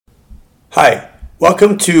Hi,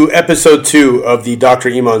 welcome to episode 2 of the Dr.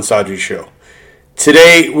 Iman Sadri Show.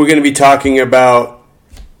 Today we're going to be talking about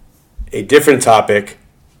a different topic,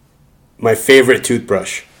 my favorite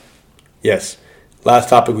toothbrush. Yes, last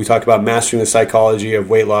topic we talked about mastering the psychology of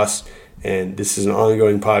weight loss, and this is an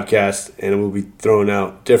ongoing podcast, and we'll be throwing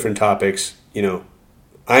out different topics.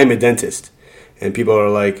 I'm a dentist, and people are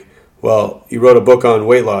like, well, you wrote a book on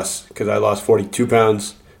weight loss because I lost 42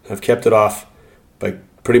 pounds. I've kept it off by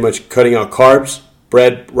pretty much cutting out carbs,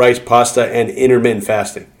 bread, rice, pasta, and intermittent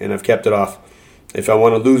fasting. And I've kept it off. If I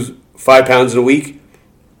want to lose 5 pounds in a week,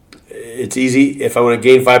 it's easy. If I want to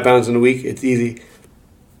gain 5 pounds in a week, it's easy.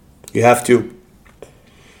 You have to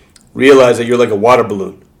realize that you're like a water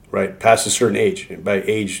balloon, right? Past a certain age. And by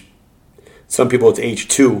age, some people it's age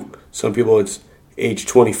 2, some people it's age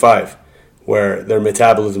 25, where their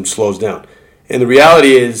metabolism slows down. And the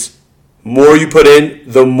reality is, more you put in,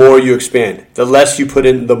 the more you expand. The less you put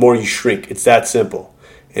in, the more you shrink. It's that simple.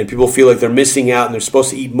 And people feel like they're missing out and they're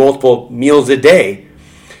supposed to eat multiple meals a day.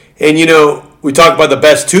 And we talk about the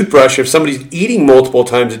best toothbrush. If somebody's eating multiple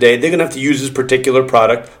times a day, they're going to have to use this particular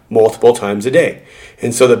product multiple times a day.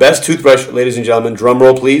 And so the best toothbrush, ladies and gentlemen, drum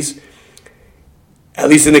roll please, at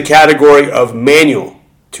least in the category of manual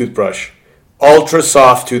toothbrush,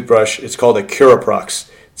 Ultrasoft toothbrush, it's called a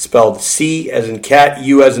Curaprox. It's spelled C as in cat,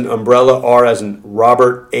 U as in umbrella, R as in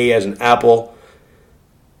Robert, A as in apple,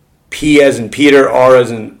 P as in Peter, R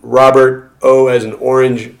as in Robert, O as in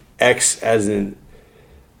orange, X as in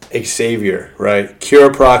Xavier, right?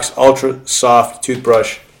 Curaprox Ultra Soft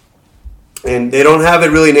toothbrush. And they don't have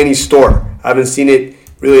it really in any store. I haven't seen it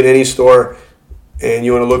really in any store. And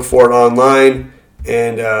you want to look for it online.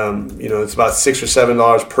 And, it's about $6 or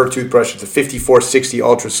 $7 per toothbrush. It's a 5460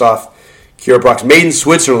 Ultra Soft Curaprox, made in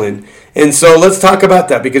Switzerland. And so let's talk about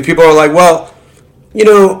that, because people are like, well,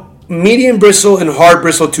 medium bristle and hard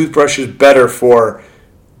bristle toothbrush is better for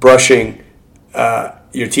brushing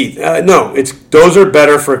your teeth. No, those are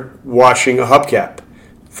better for washing a hubcap,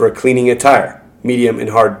 for cleaning a tire, medium and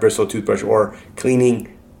hard bristle toothbrush, or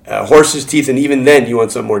cleaning horse's teeth, and even then you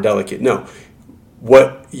want something more delicate. No,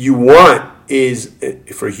 what you want is,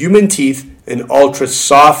 for human teeth, an ultra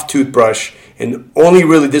soft toothbrush, and only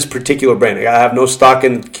really this particular brand. I have no stock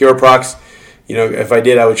in Curaprox. If I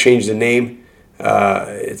did, I would change the name.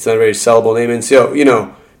 It's not a very sellable name. And so,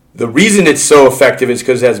 the reason it's so effective is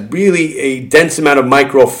because it has really a dense amount of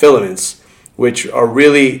microfilaments, which are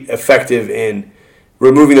really effective in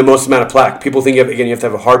removing the most amount of plaque. People think, you have to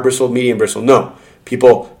have a hard bristle, medium bristle. No.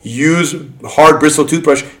 People use hard bristle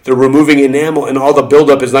toothbrush. They're removing enamel, and all the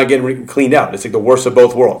buildup is not getting cleaned out. It's like the worst of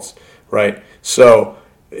both worlds, right? So,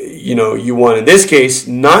 you want, in this case,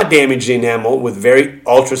 not damage the enamel with very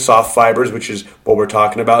ultra soft fibers, which is what we're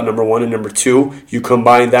talking about, number one. And number two, you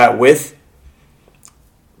combine that with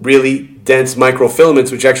really dense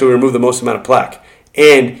microfilaments, which actually remove the most amount of plaque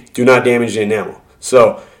and do not damage the enamel.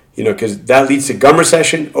 So, because that leads to gum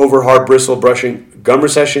recession over hard bristle brushing, gum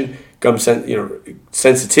recession,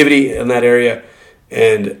 sensitivity in that area,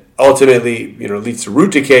 and ultimately, leads to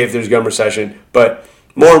root decay if there's gum recession. But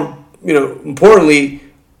more, importantly,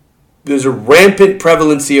 there's a rampant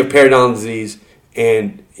prevalency of periodontal disease,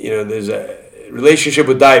 and there's a relationship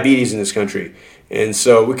with diabetes in this country, and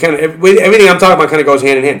so we kind of everything I'm talking about kind of goes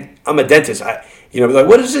hand in hand. I'm a dentist. Like,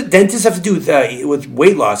 what does a dentist have to do with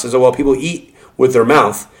weight loss? As well, people eat with their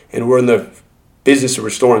mouth, and we're in the business of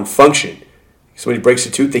restoring function. Somebody breaks a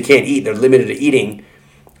tooth, they can't eat. They're limited to eating,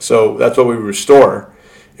 so that's what we restore.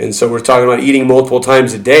 And so we're talking about eating multiple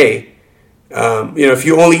times a day. If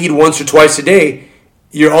you only eat once or twice a day,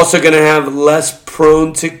 you're also going to have less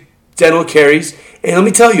prone to dental caries. And let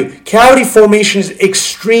me tell you, cavity formation is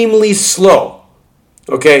extremely slow.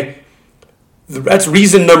 Okay? That's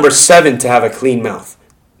reason number 7 to have a clean mouth,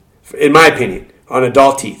 in my opinion, on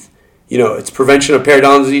adult teeth. It's prevention of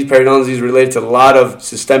periodontal disease. Periodontal disease is related to a lot of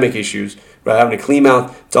systemic issues. Right? Having a clean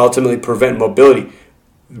mouth to ultimately prevent mobility.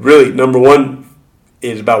 Really, number 1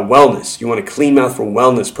 is about wellness. You want a clean mouth for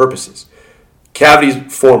wellness purposes.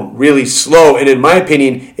 Cavities form really slow, and in my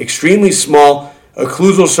opinion, extremely small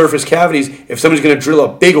occlusal surface cavities. If somebody's going to drill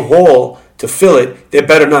a big hole to fill it, they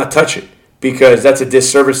better not touch it, because that's a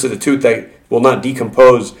disservice to the tooth that will not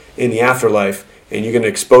decompose in the afterlife, and you're going to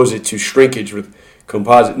expose it to shrinkage with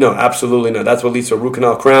composite. No, absolutely not. That's what leads to a root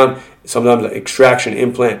canal crown, sometimes an extraction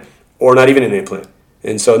implant, or not even an implant.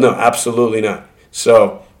 And so, no, absolutely not.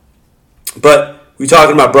 So, but we're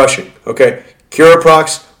talking about brushing, okay?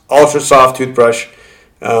 Curaprox Ultra Soft toothbrush.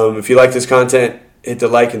 If you like this content, hit the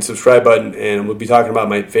like and subscribe button, and we'll be talking about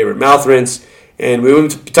my favorite mouth rinse, and we will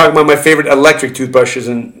be talking about my favorite electric toothbrushes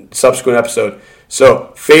in subsequent episode.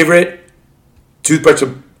 So, favorite toothbrush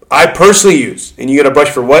I personally use, and you got to brush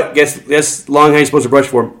for what? Guess long how you're supposed to brush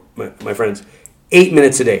for, my friends. 8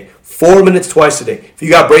 minutes a day. 4 minutes twice a day. If you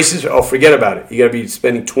got braces, forget about it. You got to be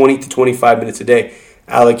spending 20 to 25 minutes a day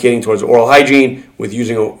allocating towards oral hygiene with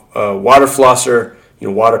using a water flosser.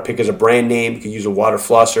 Waterpik is a brand name. You can use a water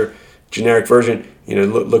flosser, generic version.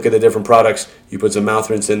 Look at the different products. You put some mouth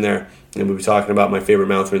rinse in there, and we'll be talking about my favorite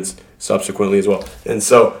mouth rinse subsequently as well. And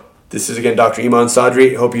so this is, again, Dr. Iman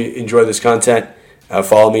Sadri. Hope you enjoy this content.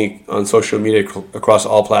 Follow me on social media across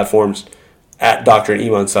all platforms at Dr.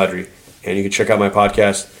 Iman Sadri. And you can check out my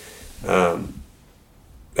podcast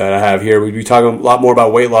that I have here. We'll be talking a lot more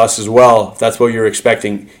about weight loss as well. If that's what you're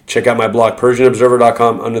expecting, check out my blog,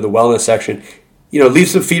 PersianObserver.com, under the wellness section. Leave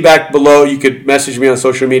some feedback below. You could message me on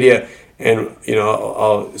social media, and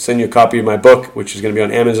I'll send you a copy of my book, which is going to be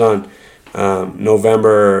on Amazon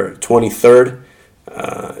November 23rd,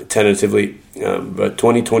 tentatively, but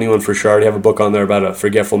 2021 for sure. I already have a book on there about a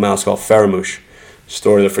forgetful mouse called Faramouche,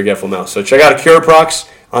 Story of the Forgetful Mouse. So check out Curaprox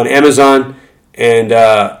on Amazon, and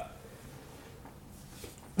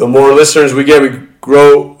the more listeners we get, we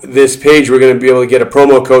grow this page, we're going to be able to get a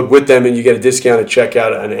promo code with them, and you get a discount at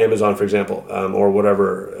checkout on Amazon, for example, or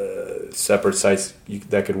whatever separate sites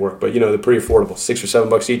that could work. But they're pretty affordable, $6 or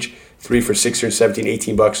 $7 each, 3 for $16,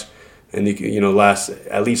 $17, $18, and they last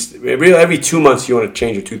at least every 2 months. You want to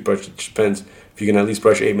change your toothbrush. It depends if you can at least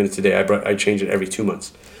brush 8 minutes a day. I change it every 2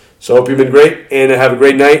 months. So hope you've been great, and have a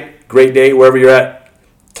great night, great day wherever you're at,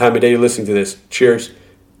 time of day you're listening to this. Cheers,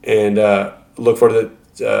 and look forward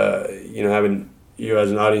to having you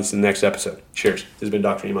as an audience in the next episode. Cheers. This has been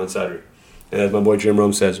Dr. Iman Sadri. And as my boy Jim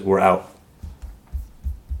Rome says, we're out.